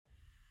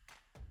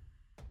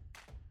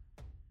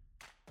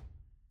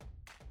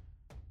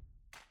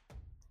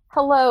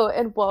Hello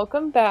and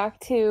welcome back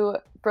to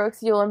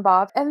Brooke's,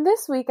 UHLENBOPS. And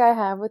this week I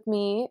have with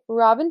me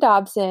Robin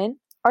Dobson,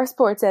 our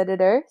sports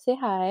editor. Say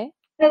hi.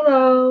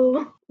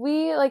 Hello.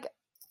 We, like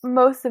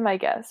most of my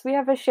guests, we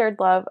have a shared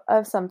love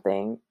of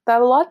something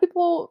that a lot of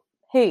people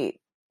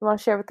hate. You want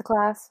to share with the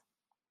class?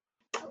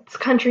 It's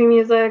country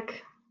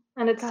music,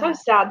 and it's so God.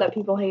 sad that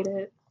people hate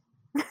it.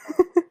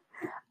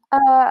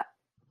 uh,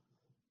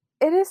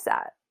 it is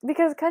sad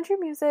because country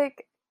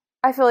music,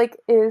 I feel like,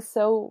 is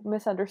so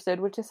misunderstood,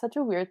 which is such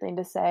a weird thing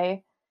to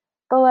say.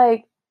 But,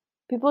 like,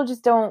 people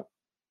just don't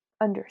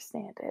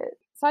understand it.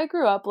 So I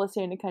grew up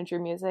listening to country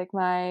music.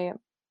 My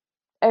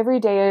every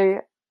day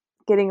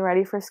getting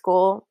ready for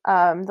school,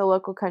 the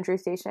local country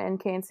station,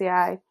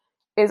 KNCI,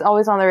 is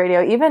always on the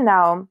radio. Even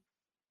now,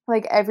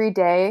 like every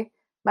day,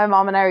 my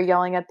mom and I are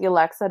yelling at the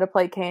Alexa to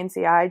play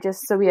KNCI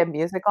just so we have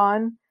music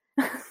on.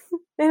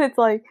 And it's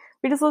like,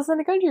 we just listen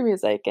to country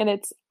music. And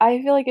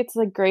I feel like it's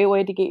a great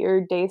way to get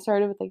your day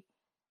started with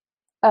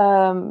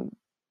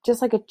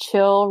just like a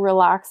chill,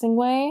 relaxing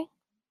way.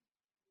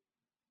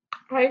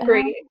 I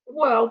agree.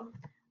 Well,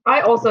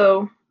 I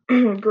also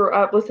grew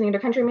up listening to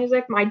country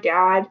music. My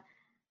dad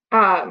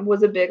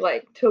was a big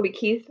Toby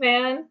Keith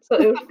fan, so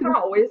it was just kind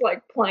of always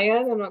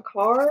playing in a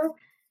car.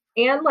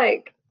 And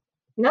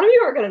none of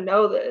you are gonna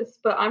know this,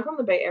 but I'm from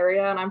the Bay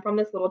Area and I'm from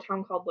this little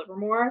town called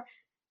Livermore,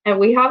 and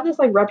we have this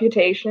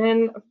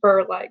reputation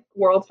for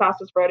world's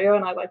fastest rodeo,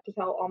 and I like to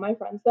tell all my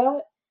friends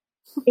that.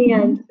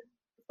 And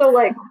so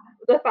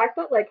the fact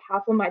that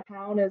half of my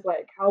town is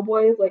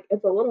cowboys,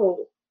 it's a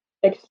little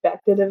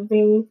expected of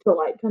me to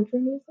like country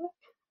music.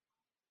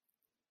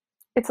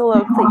 It's a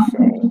little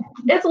cliche.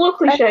 It's a little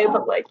cliche,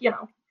 but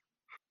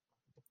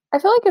I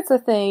feel like it's a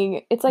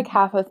thing. It's like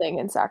half a thing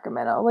in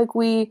Sacramento. It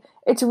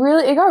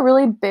got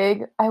really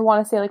big. I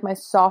want to say my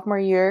sophomore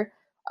year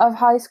of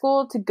high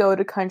school to go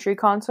to country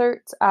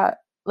concerts at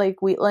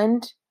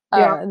Wheatland,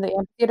 in the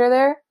amphitheater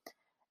there.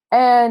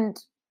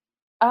 And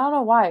I don't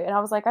know why. And I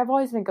was like, I've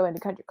always been going to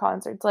country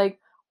concerts.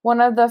 One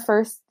of the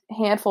first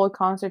handful of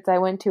concerts I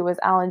went to was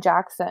Alan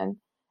Jackson.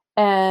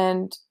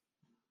 And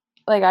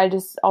I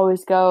just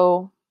always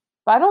go.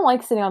 But I don't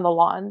like sitting on the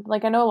lawn.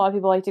 I know a lot of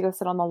people like to go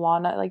sit on the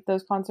lawn at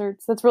those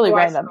concerts. That's really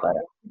random, but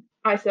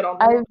I sit on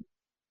the lawn.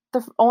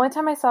 The only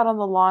time I sat on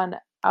the lawn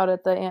out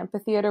at the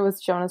amphitheater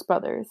was Jonas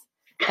Brothers,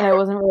 and I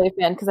wasn't really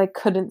a fan because I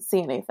couldn't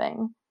see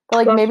anything.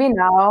 But maybe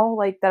now,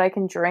 that I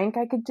can drink,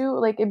 I could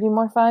do it'd be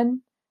more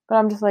fun. But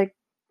I'm just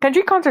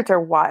country concerts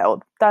are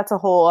wild. That's a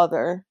whole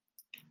other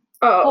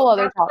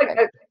topic.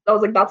 I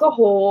was that's a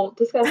whole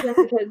discussion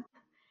because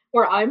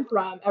where I'm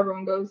from,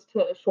 everyone goes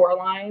to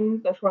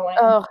Shoreline, the Shoreline.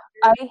 Oh,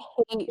 I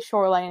hate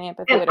Shoreline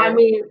Amphitheater. And, I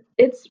mean,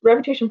 its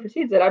reputation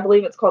precedes it. I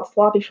believe it's called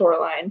Sloppy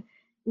Shoreline.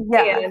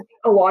 Yeah. And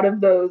a lot of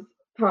those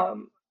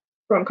come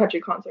from country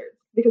concerts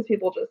because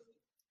people just,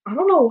 I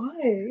don't know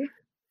why.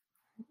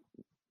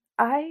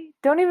 I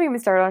don't even get me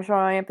started on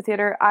Shoreline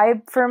Amphitheater.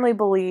 I firmly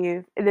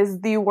believe it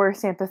is the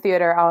worst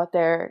amphitheater out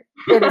there.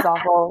 It is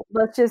awful.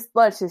 Let's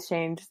just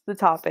change the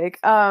topic.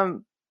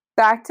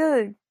 Back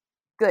to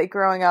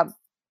growing up.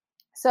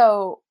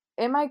 So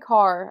in my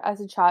car as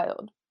a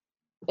child,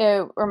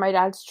 or my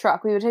dad's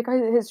truck, we would take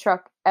his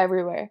truck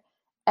everywhere.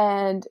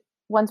 And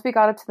once we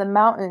got up to the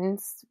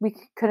mountains, we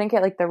couldn't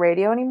get the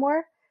radio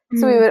anymore.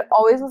 So we would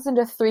always listen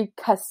to 3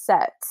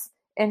 cassettes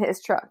in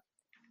his truck.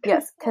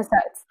 Yes,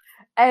 cassettes.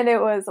 And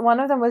one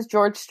of them was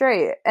George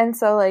Strait. And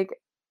so I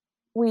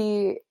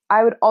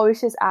would always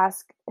just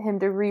ask him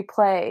to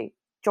replay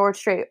George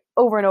Strait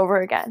over and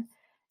over again.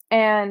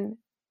 And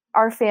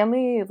our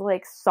family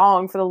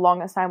song for the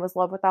longest time was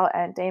Love Without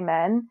End,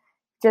 Amen.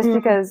 Just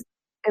because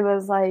it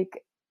was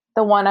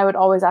the one I would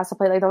always ask to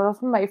play. That was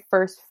one of my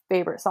first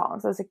favorite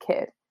songs as a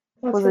kid.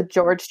 Was a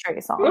George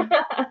Strait song.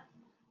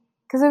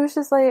 Because it was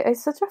just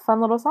it's such a fun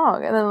little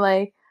song. And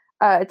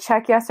then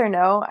Check Yes or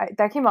No,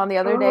 that came on the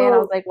other day, and I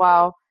was like,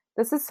 wow,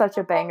 this is such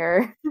a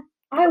banger.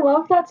 I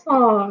love that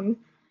song.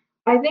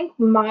 I think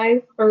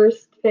my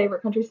first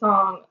favorite country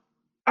song,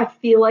 I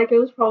feel like it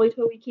was probably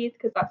Toby Keith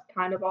because that's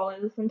kind of all I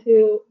listened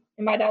to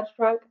in my dad's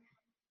truck.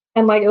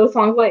 And it was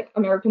songs like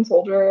American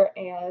Soldier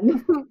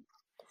and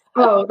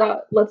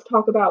Let's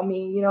Talk About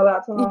Me. You know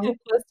that song?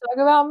 Let's talk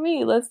about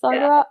me. Let's talk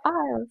about I.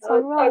 Let's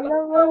talk about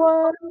number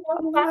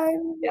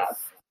one. Yeah,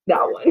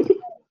 that one.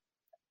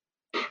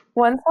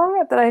 One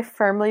song that I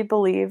firmly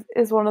believe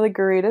is one of the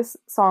greatest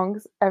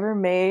songs ever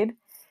made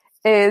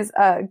is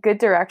Good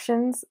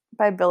Directions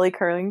by Billy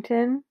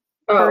Currington.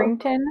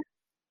 Currington?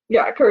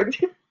 Yeah,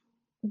 Currington.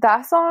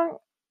 That song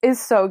is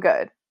so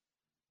good.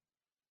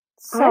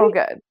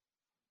 Good.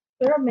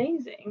 They're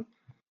amazing.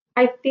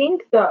 I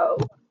think, though,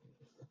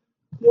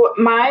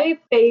 my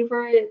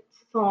favorite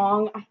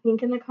song, I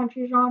think, in the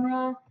country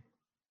genre,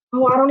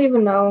 I don't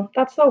even know.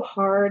 That's so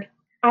hard.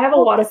 I have a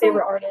lot of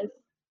favorite artists.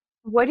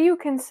 What do you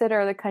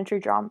consider the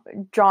country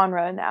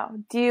genre now?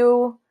 Do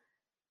you...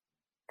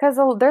 Because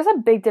there's a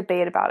big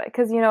debate about it.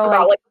 Because,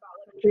 about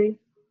country?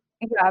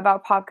 Yeah,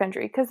 about pop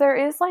country. Because there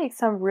is,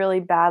 some really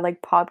bad,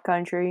 pop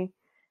country.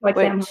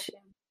 Sam Hunt.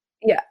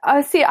 Yeah.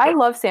 I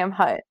love Sam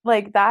Hunt.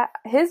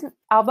 His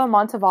album,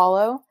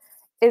 Montevallo,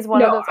 is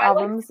one of those I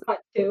like albums. that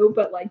too,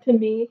 but like to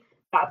me,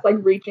 that's like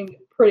reaching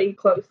pretty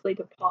closely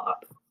to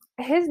pop.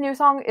 His new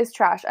song is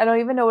trash. I don't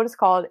even know what it's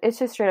called. It's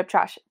just straight up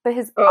trash. But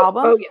his Oh,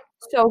 album, yeah.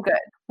 so good.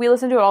 We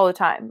listen to it all the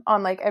time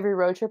on like every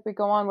road trip we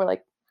go on. We're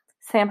like,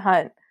 Sam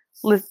Hunt,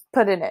 let's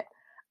put in it.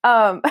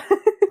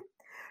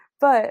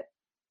 But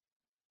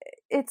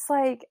it's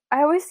like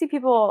I always see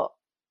people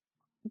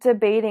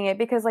debating it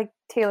because like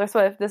Taylor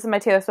Swift, this is my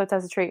Taylor Swift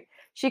as a treat.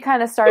 She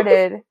kind of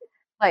started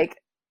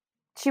like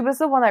she was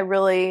the one that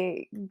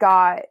really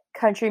got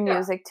country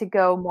music to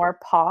go more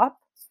pop.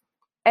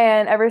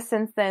 And ever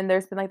since then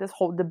there's been like this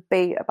whole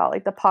debate about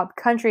like the pop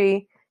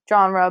country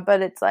genre,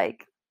 but it's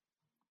like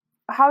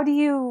how do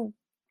you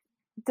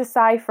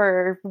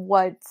decipher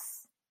what's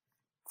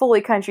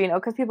fully country,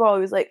 because people are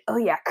always like, oh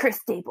yeah, Chris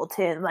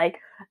Stapleton, like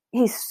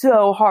he's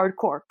so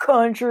hardcore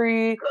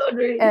country.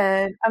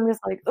 And I'm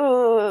just like,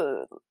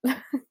 ugh.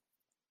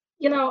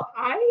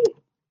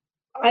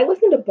 I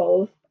listen to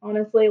both,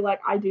 honestly. Like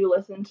I do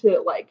listen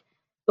to like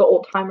the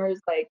old timers,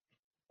 like,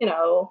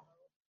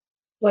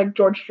 like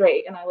George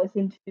Strait, and I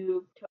listen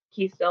to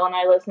Keith Still, and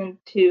I listen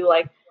to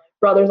like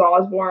Brothers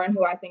Osborne,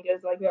 who I think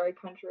is like very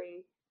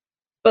country.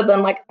 But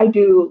then like I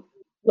do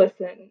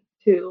listen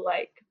to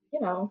like,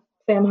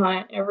 Sam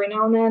Hunt every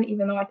now and then,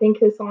 even though I think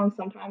his songs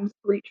sometimes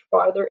reach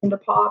farther into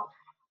pop.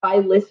 I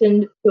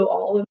listened to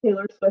all of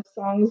Taylor Swift's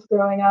songs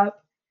growing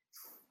up.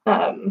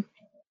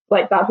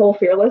 Like that whole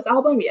Fearless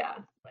album, yeah.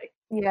 Like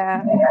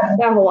Yeah.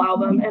 that whole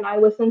album. And I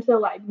listen to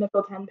like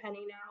Nickel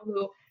Tenpenny now,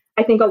 who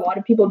I think a lot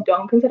of people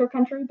don't consider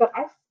country, but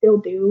I still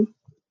do.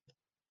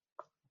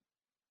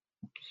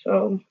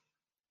 So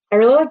I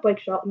really like Blake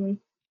Shelton.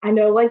 I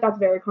know like that's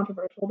very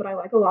controversial, but I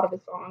like a lot of his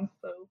songs.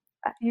 So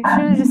You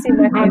should have just seen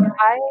my face.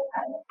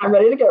 I'm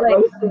ready to get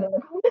roasted in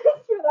the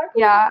comments for that.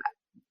 Yeah.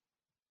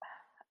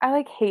 I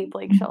like hate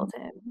Blake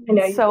Shelton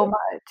so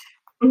much.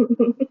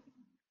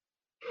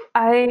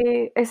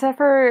 Except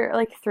for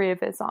like 3 of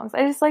his songs.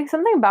 I just like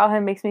something about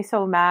him makes me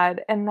so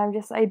mad, and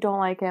I don't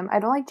like him. I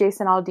don't like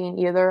Jason Aldean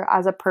either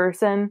as a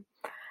person.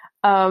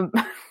 As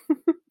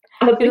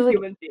a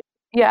human being.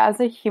 Yeah, as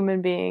a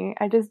human being.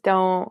 I just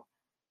don't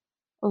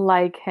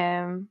like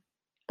him.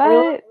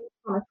 But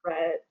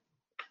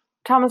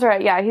Thomas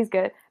Rhett, yeah, he's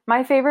good.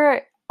 My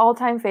favorite,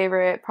 all-time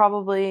favorite,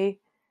 probably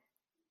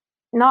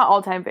not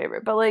all-time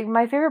favorite, but like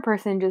my favorite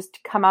person just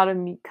come out of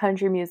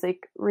country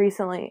music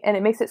recently, and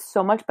it makes it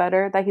so much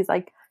better that he's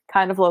like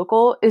kind of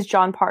local, is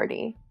John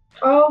Party.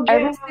 Oh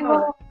yeah.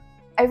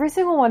 Every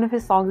single one of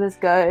his songs is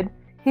good.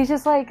 He's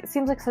just like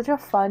seems like such a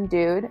fun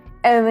dude,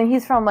 and then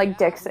he's from like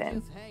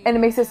Dixon, and it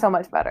makes it so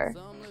much better.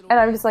 And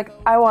I'm just like,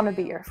 I want to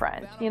be your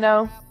friend,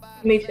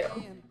 Me too.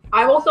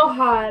 I've also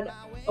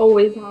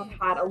always have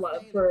had a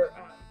love for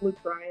Luke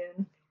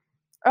Bryan.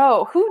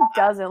 Oh, who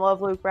doesn't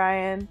love Luke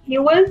Bryan?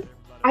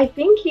 I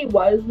think he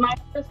was my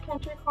first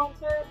country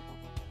concert,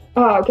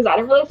 because I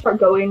didn't really start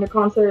going to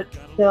concerts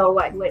till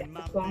like late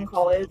high school and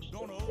college.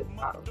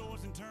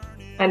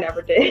 I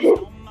never did.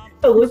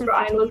 So Luke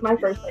Bryan was my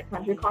first like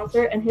country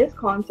concert, and his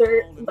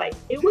concert, like,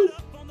 it was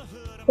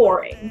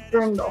pouring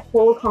during the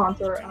whole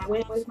concert, and I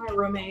went with my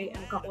roommate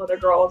and a couple other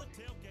girls.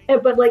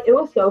 But like it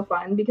was so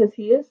fun because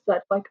he is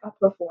such like a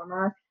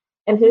performer,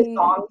 and his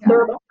songs,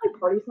 they're both like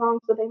party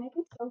songs, but they make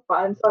it so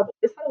fun. So I've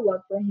always had a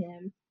love for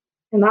him,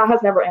 and that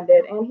has never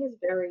ended. And he's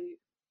very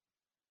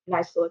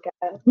nice to look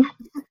at.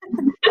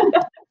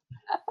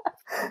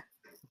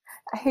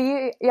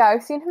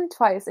 I've seen him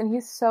twice, and he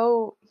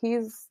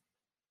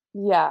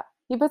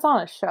puts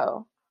on a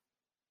show.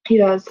 He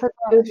does. Puts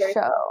on a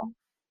show.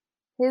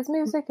 His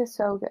music is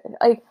so good.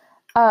 Like,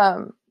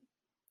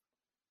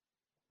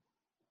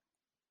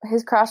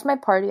 his Crash My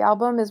Party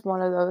album is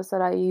one of those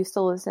that I used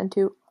to listen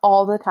to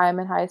all the time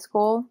in high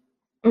school.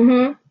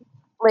 Mm-hmm.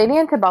 Lady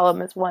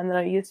Antebellum is one that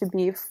I used to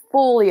be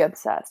fully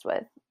obsessed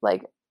with.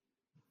 Like,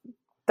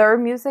 their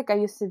music, I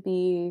don't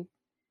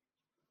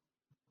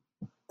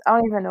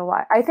even know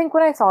why. I think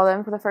when I saw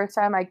them for the first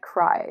time, I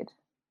cried.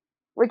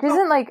 Which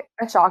isn't, like,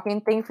 a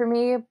shocking thing for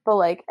me, but,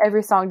 like,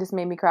 every song just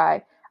made me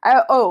cry.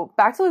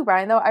 Back to Luke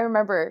Bryan, though, I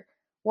remember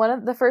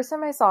the first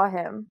time I saw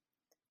him,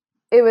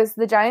 it was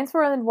the Giants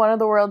were in one of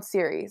the World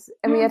Series,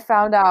 and we had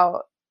found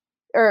out,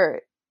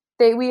 they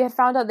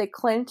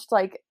clinched,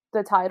 like,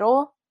 the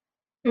title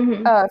for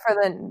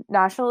the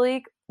National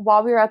League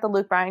while we were at the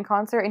Luke Bryan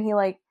concert, and he,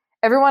 like,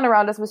 everyone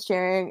around us was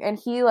cheering, and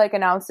he, like,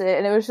 announced it,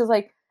 and it was just,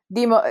 like,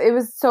 it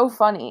was so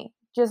funny.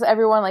 Just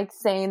everyone, like,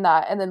 saying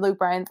that, and then Luke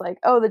Bryan's like,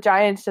 oh, the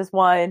Giants just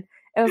won. And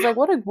it was like,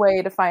 what a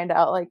way to find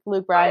out, like,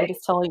 Luke Bryan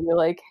just telling you,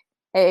 like,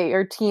 hey,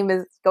 your team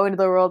is going to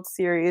the World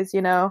Series,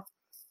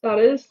 That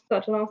is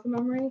such an awesome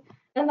memory.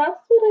 And that's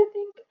what I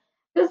think,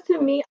 because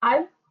to me,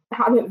 I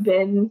haven't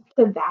been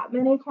to that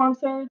many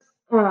concerts.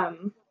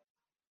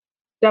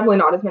 Definitely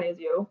not as many as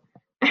you.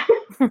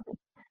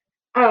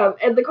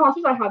 And the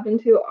concerts I have been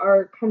to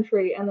are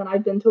country, and then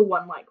I've been to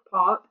one, like,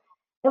 pop.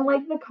 And,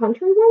 like, the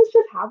country ones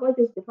just have, like,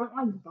 this different,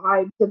 like,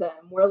 vibe to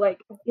them, where,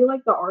 like, I feel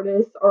like the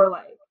artists are,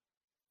 like,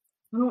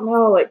 I don't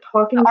know, like,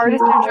 talking to you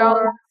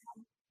more.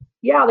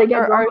 Yeah, they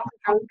get Or drunk are on they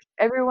the drunk? couch.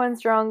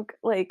 Everyone's drunk.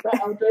 Like, The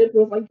eldest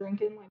was like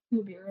drinking like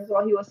 2 beers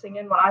while he was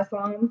singing when I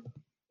saw him.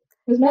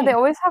 It was yeah, they nice.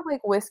 always have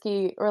like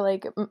whiskey or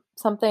like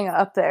something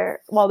up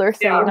there while they're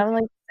singing. Yeah. I'm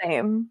like,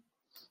 same,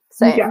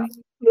 Yeah. same.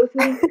 This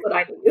is what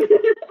I need.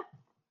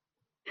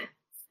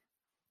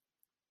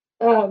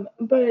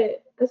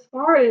 But as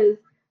far as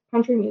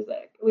country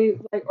music, we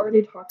like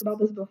already talked about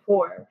this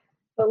before,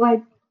 but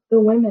like the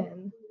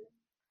women,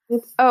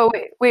 it's Oh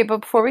wait,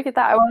 but before we get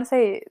that, I want to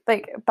say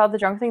like about the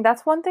drunk thing.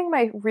 That's one thing.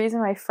 My reason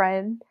my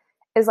friend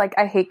is like,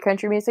 I hate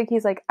country music.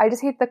 He's like, I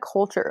just hate the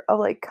culture of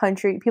like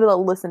country people that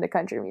listen to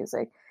country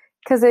music,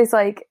 because it's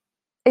like,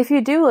 if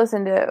you do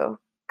listen to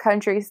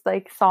country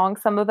like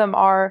songs, some of them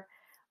are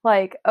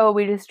like, oh,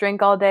 we just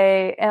drink all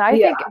day, and I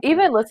yeah, think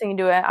even listening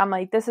to it, I'm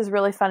like, this is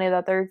really funny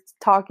that they're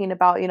talking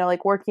about,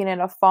 like working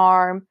in a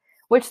farm,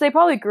 which they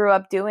probably grew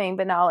up doing,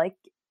 but now like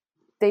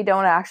they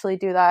don't actually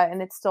do that,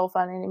 and it's still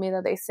funny to me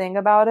that they sing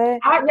about it.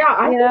 I You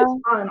think it's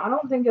know, fun. I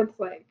don't think it's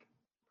like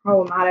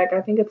problematic.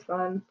 I think it's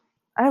fun.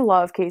 I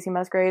love Casey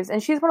Musgraves,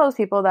 and she's one of those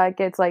people that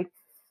gets like,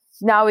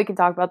 now we can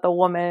talk about the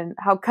woman,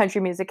 how country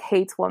music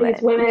hates It's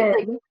women.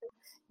 Like, women.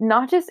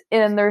 not just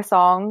in their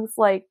songs,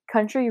 like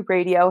country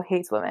radio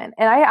hates women.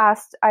 And I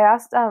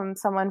asked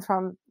someone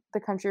from the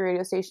country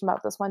radio station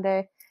about this one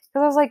day,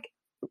 because I was like,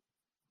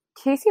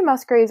 Casey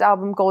Musgraves'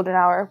 album Golden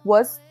Hour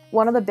was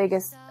one of the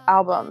biggest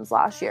albums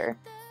last year.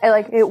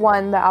 It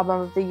won the album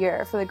of the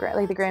year for the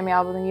Grammy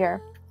album of the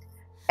year.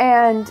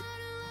 And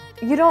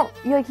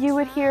you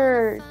would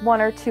hear one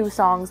or two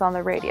songs on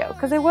the radio,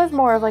 because it was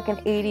more of like an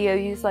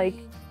 80s, like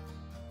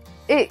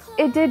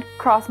it did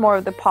cross more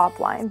of the pop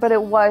line, but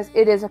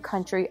it is a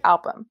country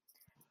album.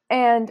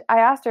 And I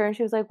asked her, and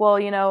she was like, well,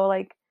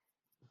 like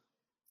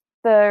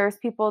there's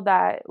people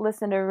that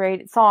listen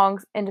to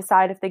songs and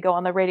decide if they go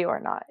on the radio or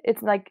not.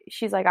 It's like,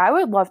 she's like, I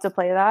would love to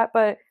play that,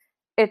 but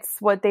it's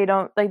what they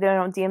don't like, they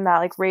don't deem that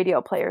like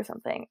radio play or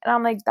something. And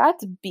I'm like,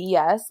 that's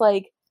BS.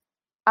 Like,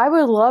 I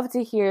would love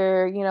to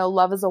hear,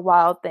 Love is a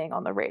Wild Thing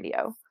on the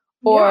radio,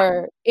 Yeah,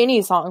 or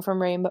any song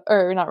from Rainbow,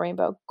 or not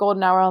Rainbow,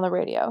 Golden Hour on the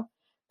radio,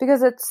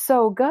 because it's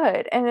so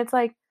good. And it's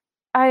like,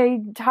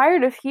 I'm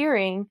tired of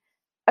hearing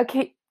a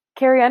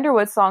Carrie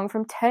Underwood song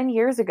from 10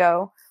 years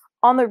ago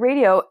on the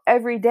radio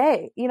every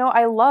day.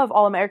 I love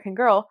All American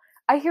Girl.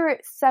 I hear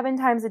it 7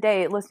 times a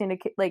day listening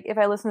to, like, if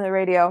I listen to the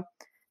radio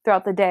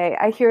throughout the day,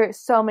 I hear it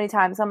so many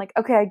times. I'm like,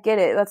 okay, I get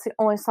it. That's the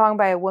only song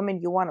by a woman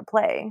you want to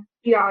play.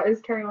 yeah. Is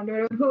Carrie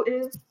Underwood, who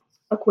is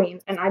a queen,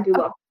 and I do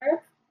love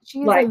her.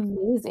 She's Like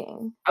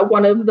amazing.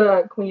 one of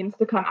the queens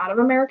to come out of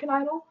American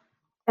Idol.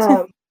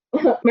 Um,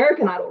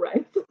 American Idol,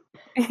 right?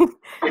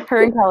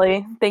 Her and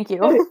Kelly, thank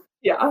you.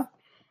 Yeah.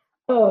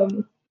 But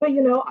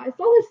I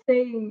saw this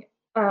thing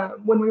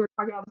when we were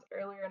talking about this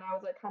earlier, and I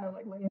was like kind of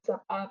like looking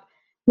stuff up,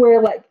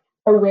 where like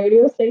a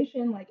radio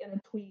station like in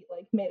a tweet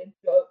like made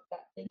a joke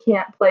that they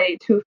can't play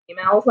two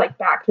females like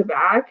back to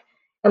back,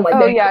 and like Oh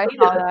they yeah, I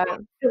deleted saw it that.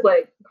 because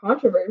like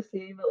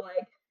controversy, but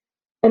like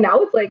and now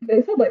it's like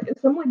they said like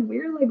it's some like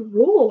weird like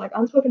rule like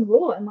unspoken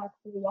rule, and like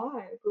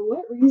why for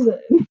what reason?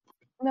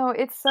 No,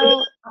 it's so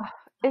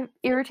it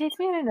irritates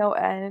me to no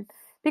end,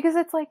 because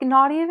it's like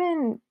not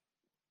even.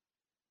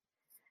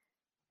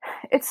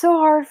 It's so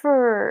hard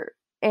for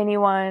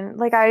anyone.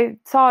 Like, I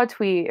saw a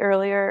tweet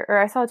earlier, or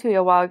I saw a tweet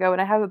a while ago,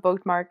 and I have it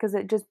bookmarked because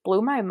it just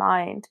blew my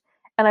mind,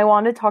 and I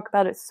wanted to talk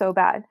about it so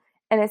bad.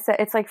 And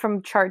it's like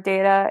from Chart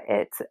Data.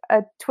 It's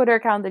a Twitter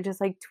account that just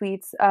like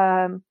tweets.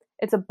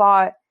 It's a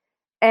bot,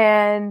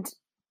 and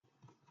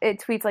it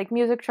tweets like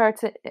music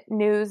charts,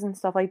 news, and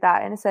stuff like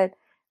that. And it said,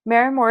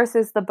 Maren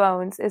Morris's "The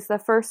Bones" is the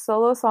first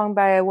solo song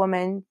by a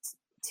woman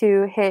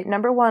to hit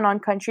 #1 on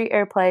country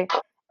airplay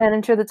and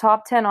enter the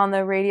top 10 on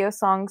the radio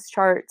songs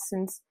chart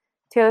since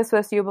Taylor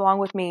Swift's "You Belong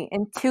with Me"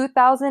 in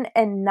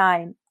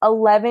 2009,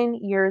 11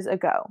 years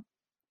ago.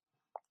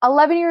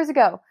 11 years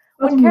ago,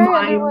 That's when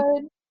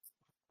mine.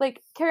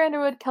 Carrie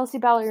Underwood, Kelsey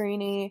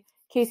Ballerini,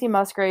 Casey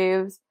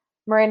Musgraves,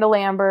 Miranda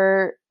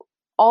Lambert,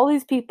 all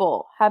these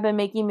people have been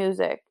making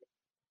music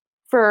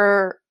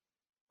for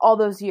all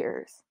those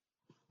years,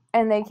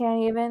 and they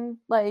can't even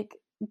like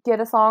get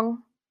a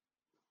song.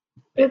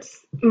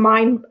 It's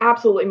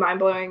absolutely mind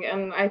blowing,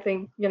 and I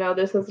think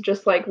this is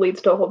just like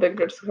leads to a whole big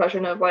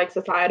discussion of like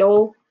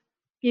societal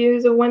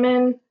views of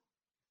women,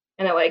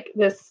 and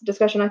this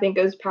discussion I think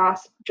goes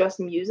past just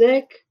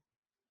music,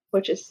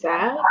 which is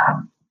sad.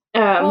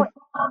 Well,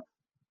 Um,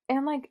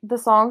 and like the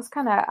songs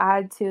kind of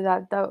add to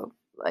that though.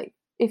 Like,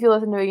 if you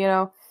listen to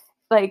it,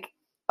 like,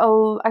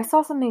 oh, I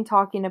saw something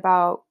talking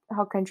about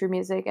how country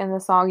music and the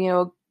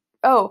song,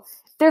 oh,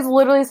 there's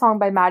literally a song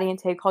by Maddie and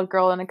Tay called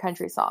 "Girl in a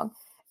Country Song,"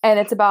 and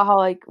it's about how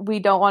like we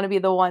don't want to be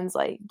the ones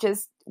like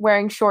just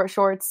wearing short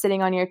shorts,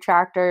 sitting on your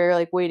tractor,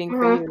 like waiting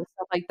for you,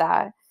 stuff like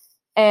that.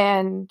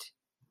 And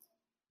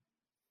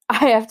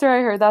after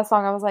I heard that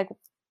song, I was like,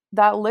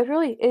 that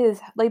literally is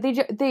like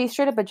they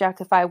straight up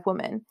objectify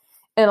women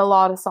in a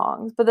lot of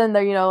songs. But then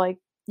like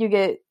you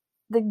get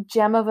the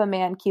gem of a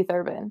man, Keith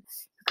Urban,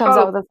 who comes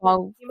out oh, with a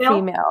song female,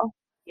 "Female."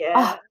 yeah,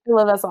 Oh,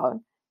 I love that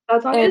song.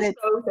 that song And is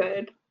so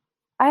good.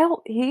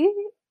 he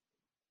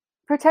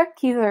protect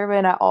Keith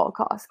Urban at all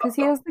costs because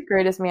he is the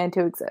greatest man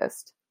to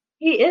exist.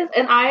 He is,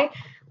 and I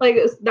like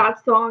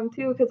that song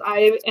too because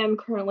I am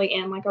currently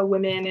in like a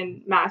women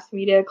in mass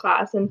media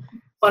class, and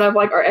one of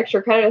like our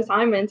extra credit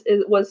assignments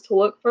was to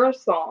look for a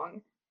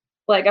song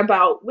like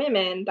about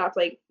women that's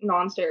like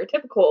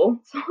non-stereotypical.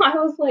 So I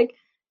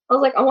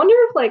wonder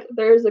if like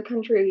there's a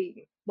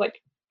country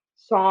like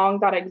song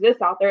that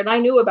exists out there, and I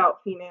knew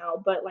about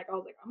female, but like I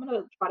was like I'm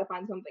gonna try to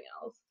find something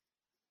else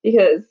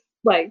because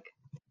like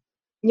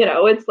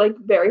it's like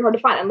very hard to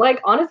find. And like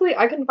honestly,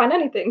 I couldn't find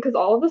anything because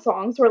all of the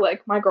songs were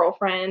like my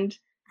girlfriend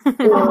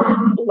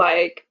or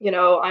like,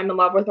 I'm in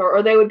love with her,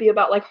 or they would be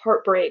about like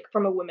heartbreak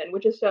from a woman,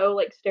 which is so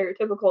like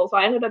stereotypical. So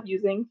I ended up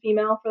using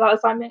female for that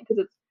assignment because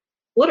it's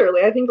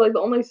literally, I think, like the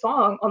only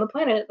song on the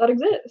planet that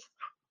exists.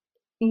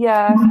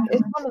 Yeah,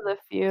 it's one of the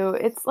few.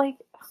 It's like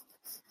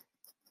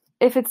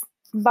if it's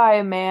by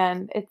a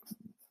man,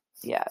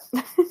 yeah.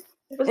 If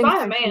it's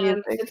by a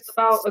man, it's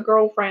about a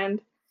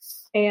girlfriend.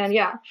 And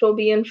yeah, she'll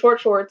be in short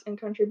shorts and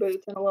country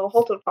boots and a little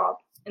halter top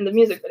in the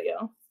music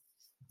video.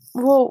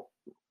 Well,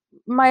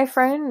 my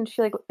friend,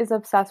 she like is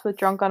obsessed with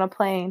 "Drunk on a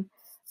Plane"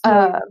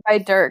 by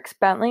Dierks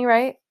Bentley,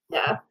 right?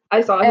 Yeah,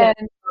 I saw him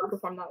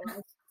perform that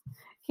live.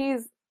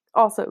 He's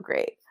also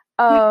great.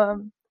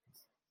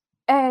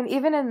 And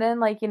even and then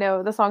like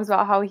the song's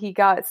about how he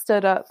got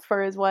stood up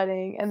for his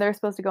wedding and they're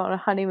supposed to go on a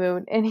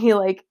honeymoon and he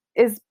like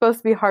is supposed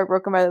to be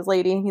heartbroken by this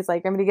lady and he's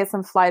like, I'm gonna get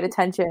some flight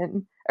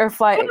attention or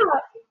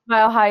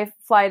mile high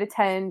flight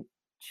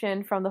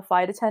attention from the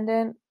flight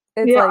attendant.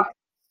 It's like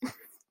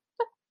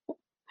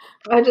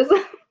I just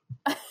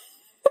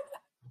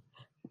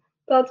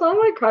that song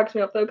like cracks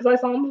me up though because I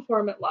saw him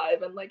perform it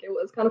live and like it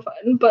was kind of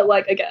fun, but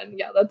like again,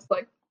 yeah, that's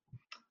like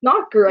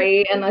not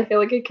great, and I feel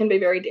like it can be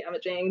very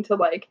damaging to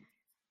like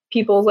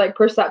people's like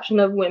perception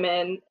of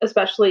women,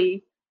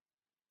 especially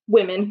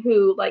women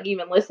who like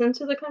even listen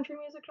to the country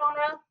music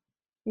genre.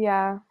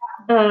 Yeah.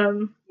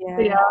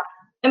 Yeah.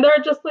 And they're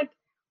just like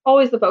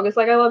always the focus.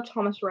 Like I love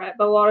Thomas Rhett,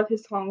 but a lot of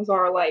his songs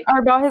are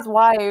about his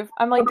wife.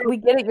 I'm like, we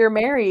get it, you're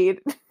married.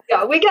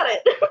 Yeah, we get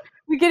it.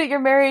 We get it, you're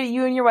married.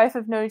 You and your wife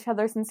have known each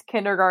other since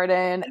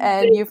kindergarten,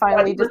 and you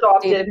finally just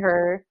dated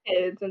her.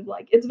 Kids, and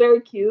like it's very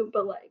cute,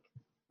 but like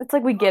it's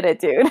like we get it,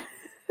 dude.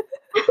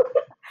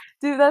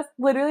 Dude, that's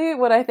literally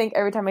what I think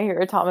every time I hear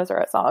a Thomas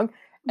Rhett song.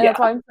 And that's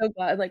why I'm so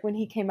glad, like, when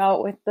he came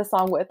out with the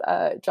song with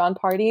John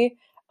Party,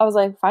 I was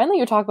like, finally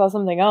you talk about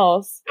something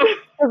else.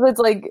 Because it's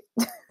like,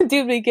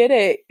 dude, we get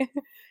it.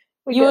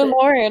 You and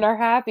Lauren are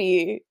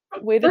happy.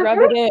 Way to rub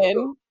it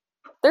in.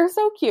 They're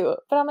so cute.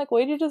 But I'm like,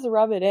 way to just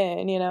rub it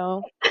in,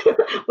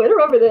 Way to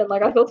rub it in.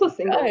 Like, I feel so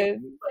single.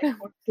 Like,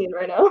 14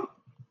 right now.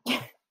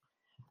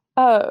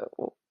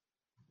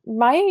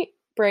 My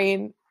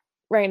brain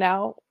right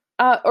now,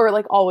 or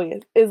like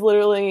always, is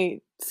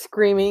literally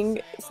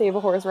screaming "Save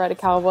a horse, ride a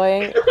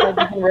cowboy,"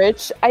 like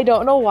Rich. I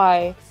don't know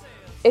why.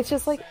 It's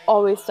just like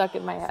always stuck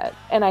in my head,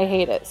 and I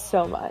hate it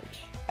so much.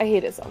 I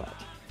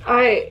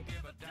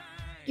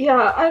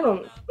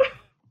don't.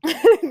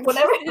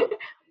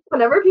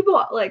 Whenever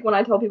people like when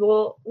I tell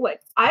people like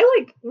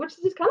which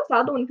is kind of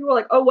sad when people are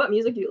like, oh, what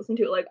music do you listen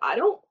to? Like I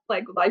don't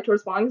like to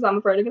respond because I'm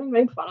afraid of getting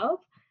made fun of,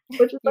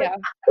 which is like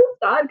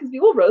sad because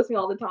people roast me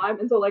all the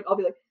time, and so like I'll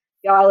be like,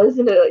 yeah, I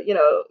listen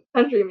to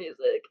country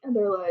music, and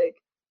they're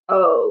like,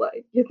 oh,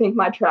 like you think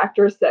my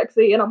tractor's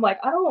sexy, and I'm like,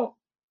 I don't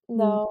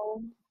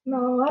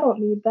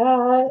need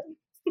that.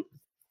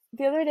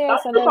 The other day I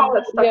sent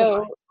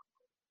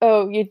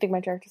you'd think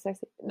my tractor's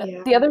sexy.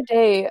 Yeah. The other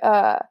day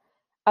I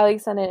like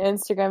sent an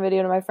Instagram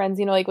video to my friends,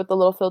 like with the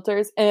little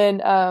filters,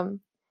 and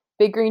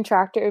Big Green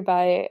Tractor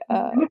by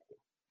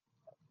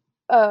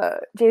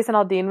Jason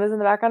Aldean was in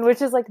the background,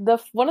 which is like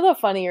one of the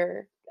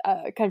funnier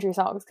country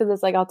songs because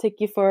it's like, I'll take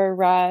you for a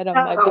ride on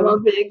my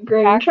big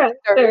green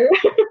tractor.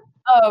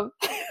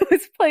 It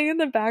was playing in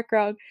the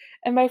background,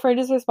 and my friend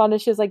just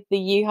responded, she was like, the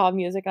yeehaw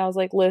music, and I was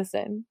like,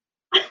 listen,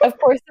 of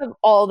course, of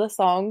all the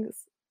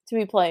songs to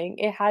be playing,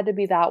 it had to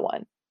be that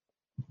one.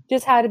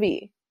 Just had to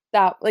be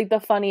that, like the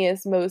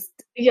funniest, most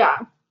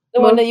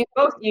one that you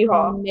most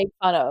yeehaw make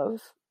fun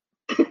of.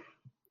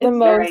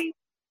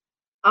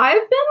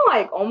 I've been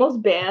like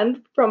almost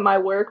banned from my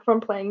work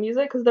from playing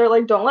music because they're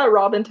like, don't let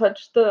Robin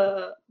touch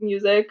the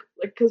music,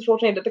 like because she'll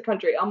change it to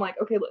country. I'm like,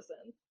 okay, listen,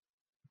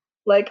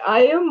 like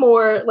I am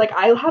more like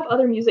I have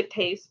other music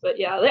tastes, but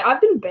yeah,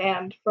 I've been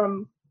banned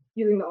from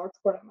using the aux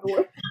cord at my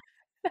work.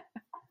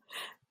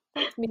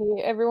 That's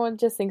me. Everyone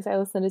just thinks I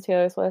listen to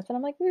Taylor Swift, and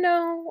I'm like,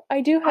 no,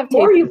 I do have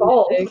more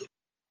evolved.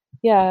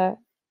 Yeah,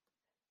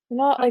 I'm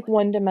not like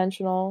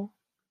one-dimensional.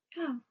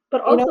 Yeah,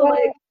 but also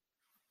like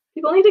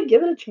people need to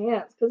give it a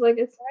chance because like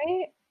it's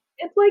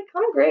like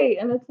kind of great,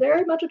 and it's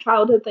very much a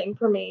childhood thing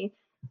for me,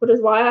 which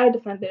is why I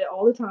defend it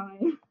all the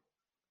time.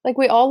 Like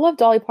we all love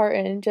Dolly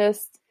Parton,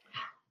 just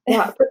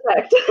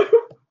protect.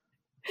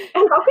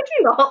 And how could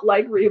you not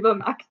like Reba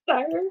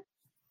McEntire?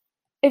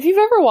 If you've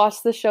ever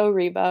watched the show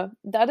Reba,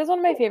 that is one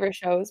of my favorite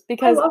shows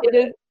because it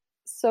is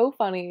so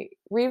funny.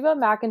 Reba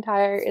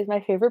McEntire is my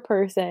favorite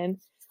person,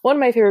 one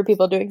of my favorite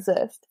people to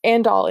exist,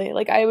 and Dolly.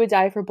 Like I would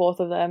die for both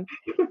of them.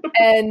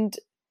 And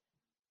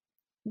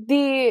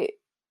The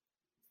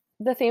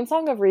theme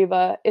song of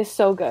Reba is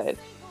so good.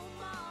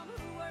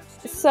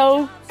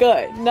 So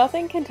good.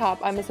 Nothing can top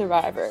I'm a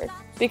Survivor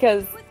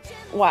because,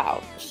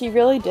 wow, she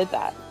really did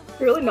that.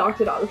 She really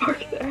knocked it out of the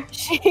park there.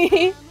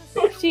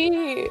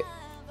 She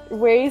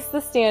raised the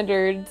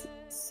standards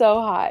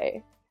so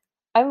high.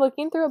 I'm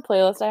looking through a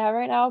playlist I have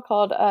right now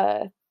called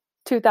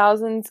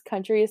 2000s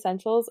Country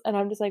Essentials, and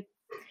I'm just like,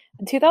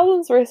 the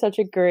 2000s were such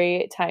a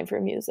great time for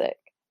music.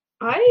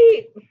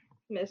 I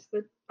miss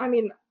the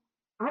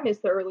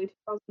early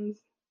 2000s.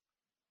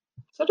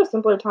 Such a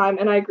simpler time,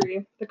 and I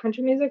agree. The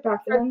country music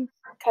back then.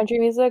 Country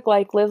music,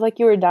 like Live Like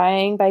You Were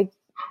Dying by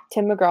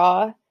Tim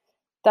McGraw.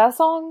 That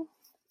song,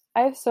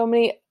 I have so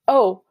many.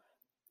 Oh,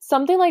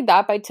 Something Like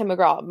That by Tim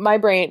McGraw. My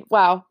brain,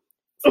 wow.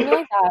 Something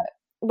Like That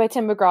by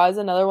Tim McGraw is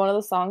another one of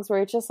the songs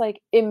where it's just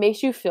like, it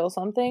makes you feel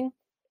something.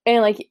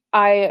 And like,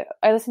 I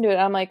listen to it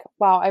and I'm like,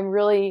 wow, I'm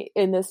really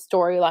in this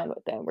storyline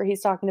with him where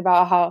he's talking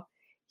about how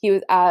he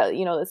was at,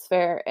 this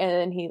fair and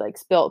then he like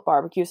spilled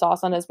barbecue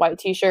sauce on his white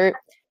t-shirt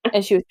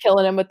and she was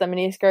killing him with the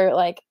miniskirt.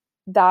 Like,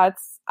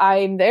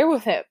 I'm there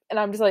with him. And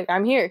I'm just like,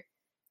 I'm here.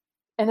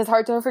 And his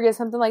heart don't forget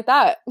something like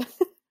that.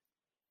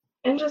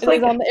 And just and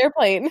he's on the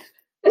airplane.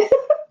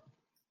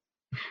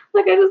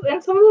 Like,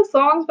 and some of the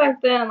songs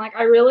back then, like,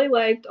 I really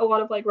liked a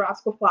lot of, like,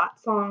 Rascal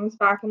Flatts songs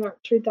back in the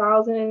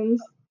 2000s.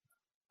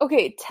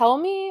 Okay, tell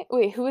me,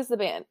 wait, who is the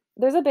band?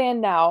 There's a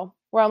band now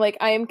where I'm like,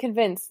 I am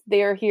convinced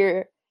they are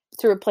here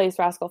to replace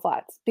Rascal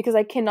Flatts because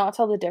I cannot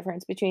tell the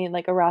difference between,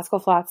 like, a Rascal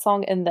Flatts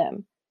song and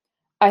them.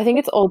 I think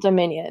it's Old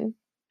Dominion.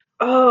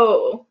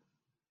 Oh.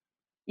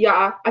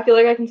 Yeah, I feel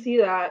like I can see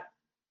that.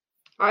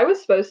 I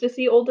was supposed to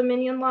see Old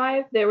Dominion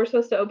live. They were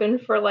supposed to open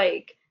for,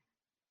 like,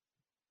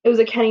 it was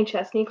a Kenny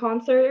Chesney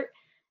concert,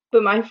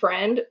 but my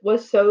friend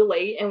was so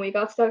late and we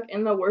got stuck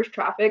in the worst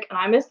traffic and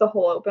I missed the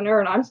whole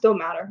opener and I'm still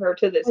mad at her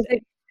to this day.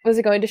 Was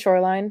it going to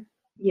Shoreline?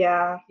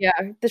 Yeah. Yeah,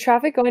 the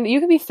traffic you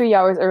could be 3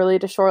 hours early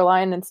to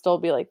Shoreline and still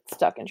be, like,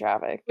 stuck in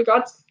traffic. We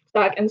got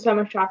stuck in so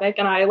much traffic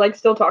and I, like,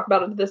 still talk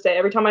about it to this day.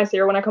 Every time I see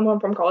her when I come home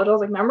from college, I was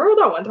like, remember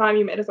that one time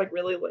you made us, like,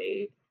 really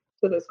late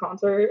to this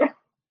concert?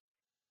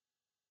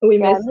 We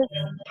missed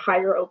the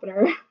entire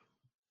opener.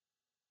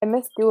 I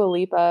missed Dua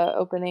Lipa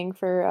opening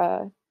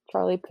for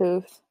Charlie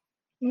Puth.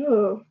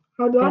 Oh,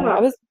 how do I I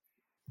was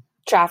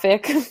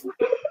traffic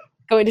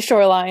going to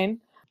Shoreline.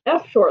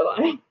 F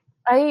Shoreline.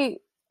 I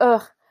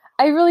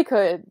really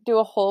could do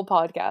a whole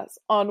podcast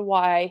on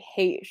why I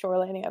hate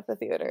Shoreline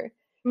Amphitheater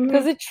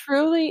because it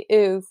truly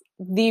is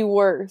the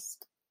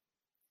worst.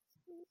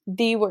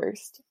 The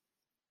worst.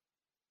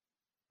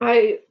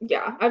 I've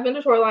been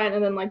to Shoreline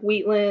and then like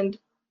Wheatland,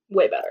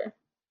 way better.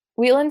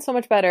 Wheatland's so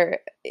much better.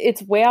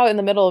 It's way out in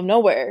the middle of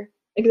nowhere.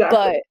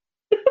 Exactly.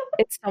 But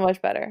it's so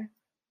much better.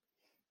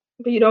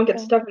 But you don't get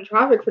stuck in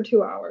traffic for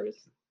 2 hours.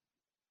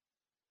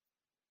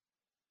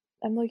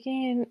 I'm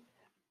looking.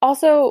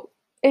 Also,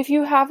 if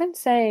you haven't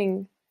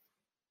sang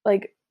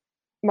like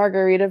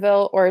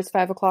Margaritaville or It's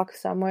 5 o'clock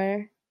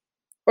somewhere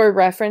or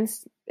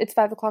referenced It's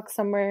 5 o'clock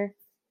somewhere.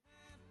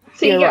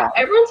 See, yeah,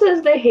 everyone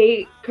says they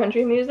hate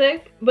country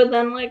music, but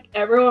then like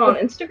everyone on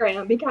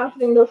Instagram be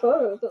captioning their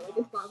photos that like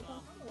It's 5 o'clock somewhere.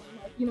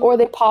 Or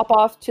they pop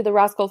off to the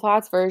Rascal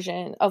Flatts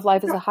version of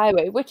Life is a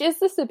Highway, which is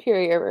the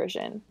superior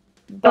version.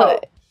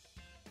 But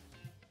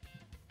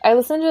I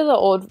listened to the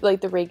old,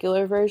 like the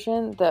regular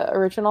version, the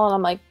original, and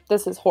I'm like,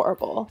 this is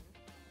horrible.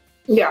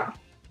 Yeah,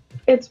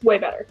 it's way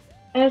better.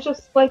 And it's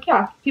just like,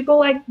 yeah, people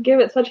like give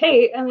it such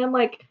hate, and then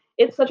like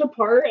it's such a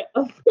part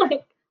of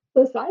like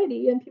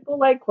society, and people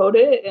like quote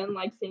it and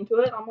like sing to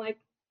it. I'm like,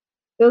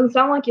 doesn't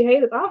sound like you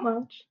hate it that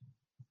much.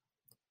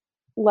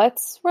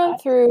 Let's run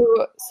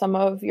through some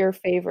of your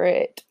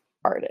favorite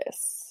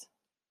artists.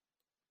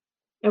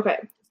 Okay.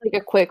 Like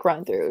a quick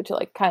run through to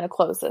like kind of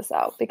close this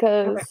out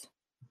because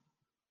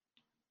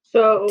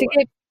so to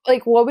get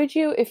like what would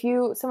you if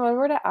someone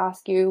were to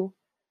ask you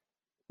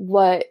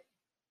what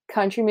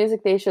country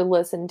music they should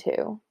listen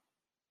to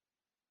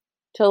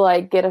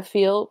like get a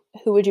feel,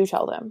 who would you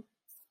tell them?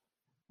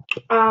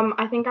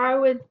 I think I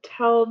would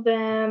tell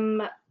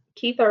them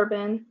Keith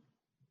Urban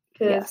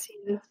because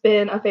he's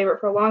been a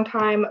favorite for a long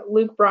time.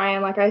 Luke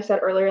Bryan, like I said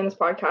earlier in this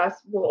podcast,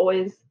 will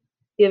always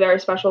be a very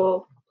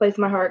special place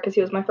in my heart because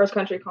he was my first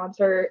country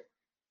concert.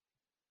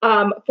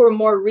 For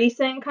more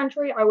recent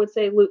country, I would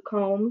say Luke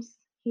Combs.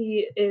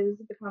 He is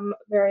become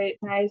very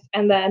nice.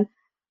 And then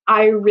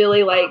I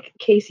really like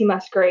Casey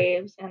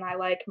Musgraves and I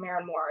like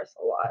Maren Morris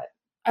a lot.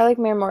 I like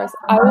Maren Morris.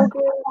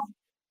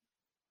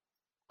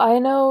 I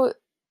know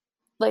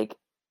like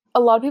a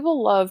lot of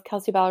people love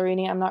Kelsey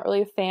Ballerini. I'm not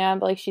really a fan,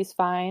 but like she's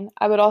fine.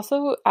 I would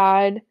also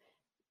add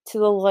to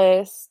the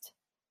list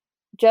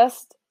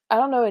I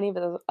don't know any of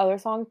the other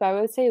songs, but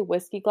I would say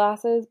Whiskey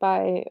Glasses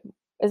by,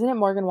 isn't it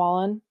Morgan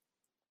Wallen?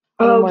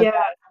 Oh yeah.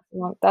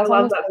 That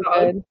song is so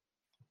good.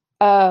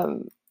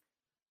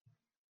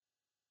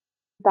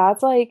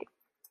 That's like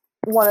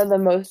one of the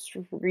most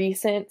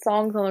recent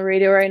songs on the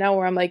radio right now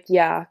where I'm like,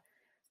 yeah,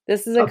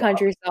 this is a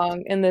country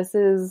song and this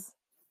is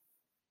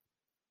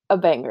a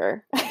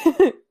banger.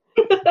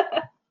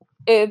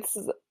 It's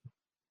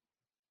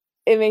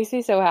It makes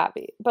me so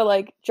happy. But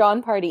like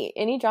John Party,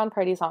 any John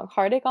Party song,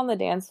 Heartache on the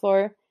Dance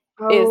Floor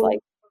is Oh, like,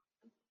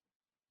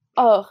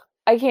 oh,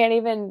 I can't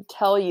even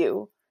tell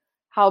you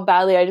how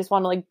badly I just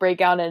want to like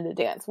break out into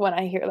dance when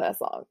I hear that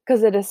song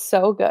because it is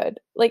so good.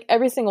 Like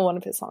every single one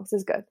of his songs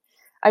is good.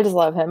 I just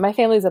love him. My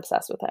family's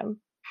obsessed with him.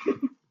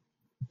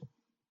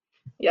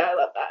 yeah, I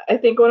love that. I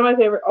think one of my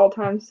favorite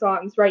all-time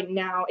songs right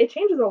now, it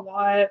changes a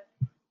lot.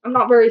 I'm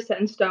not very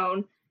set in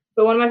stone,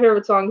 but one of my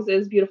favorite songs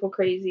is Beautiful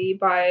Crazy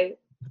by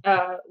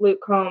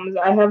Luke Combs.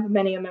 I have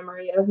many a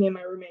memory of me and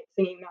my roommate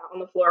singing that on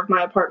the floor of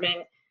my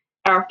apartment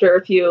after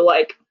a few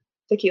like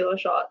tequila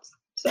shots.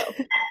 So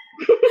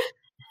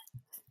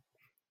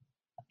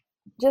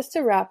Just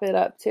to wrap it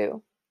up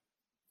too.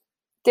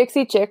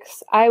 Dixie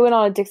Chicks. I went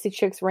on a Dixie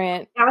Chicks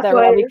rant that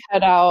will be Gaslighter.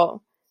 cut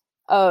out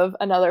of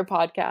another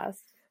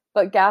podcast.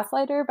 But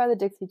Gaslighter by the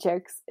Dixie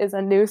Chicks is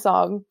a new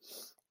song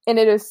and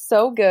it is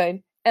so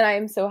good. And I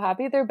am so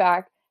happy they're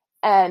back.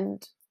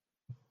 And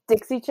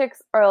Dixie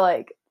Chicks are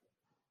like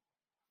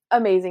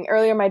amazing.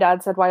 Earlier, my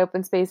dad said wide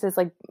open spaces,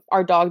 like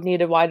our dog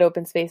needed wide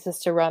open spaces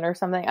to run or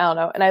something. I don't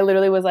know. And I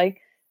literally was like,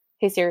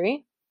 hey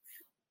Siri,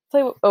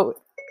 play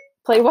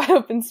wide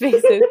open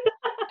spaces.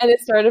 And it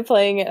started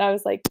playing it. And I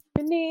was like,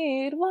 you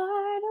need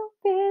wide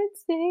open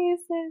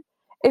spaces.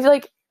 If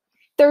like,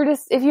 they're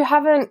just, if you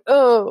haven't,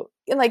 and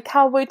like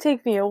Cowboy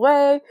Take Me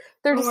Away,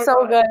 they're just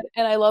so good.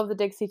 And I love the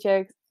Dixie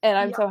Chicks. And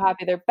I'm so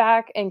happy they're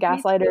back. And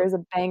Gaslighter is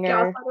a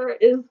banger. Gaslighter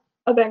is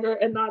a banger,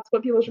 and that's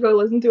what people should go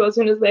listen to as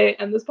soon as they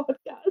end this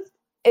podcast.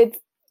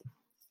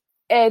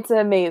 It's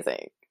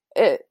amazing.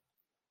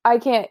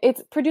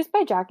 It's produced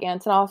by Jack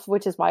Antonoff,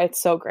 which is why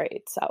it's so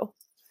great. So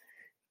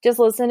just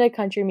listen to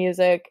country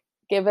music,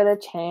 give it a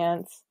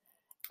chance.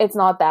 It's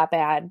not that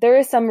bad. There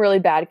is some really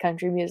bad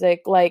country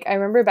music. Like I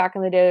remember back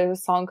in the day there was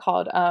a song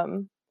called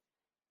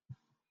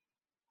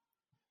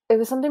it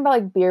was something about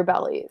like beer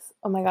bellies.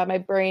 Oh my god, my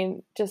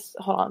brain just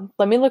hold on.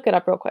 Let me look it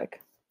up real quick.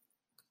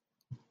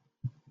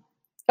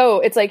 Oh,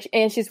 it's like,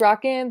 and she's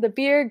rocking the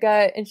beer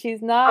gut, and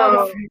she's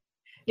not.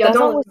 Yeah, that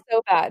song was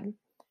so bad.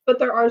 But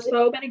there are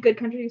so many good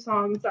country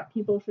songs that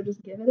people should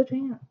just give it a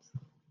chance.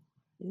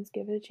 Just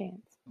give it a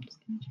chance.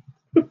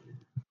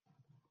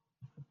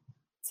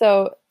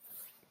 So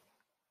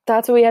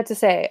that's what we have to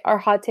say. Our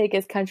hot take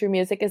is country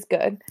music is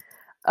good.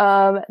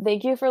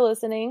 Thank you for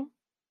listening.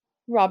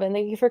 Robin,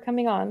 thank you for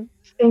coming on.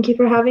 Thank you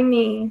for having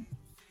me.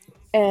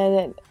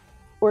 And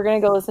we're going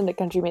to go listen to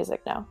country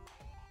music now.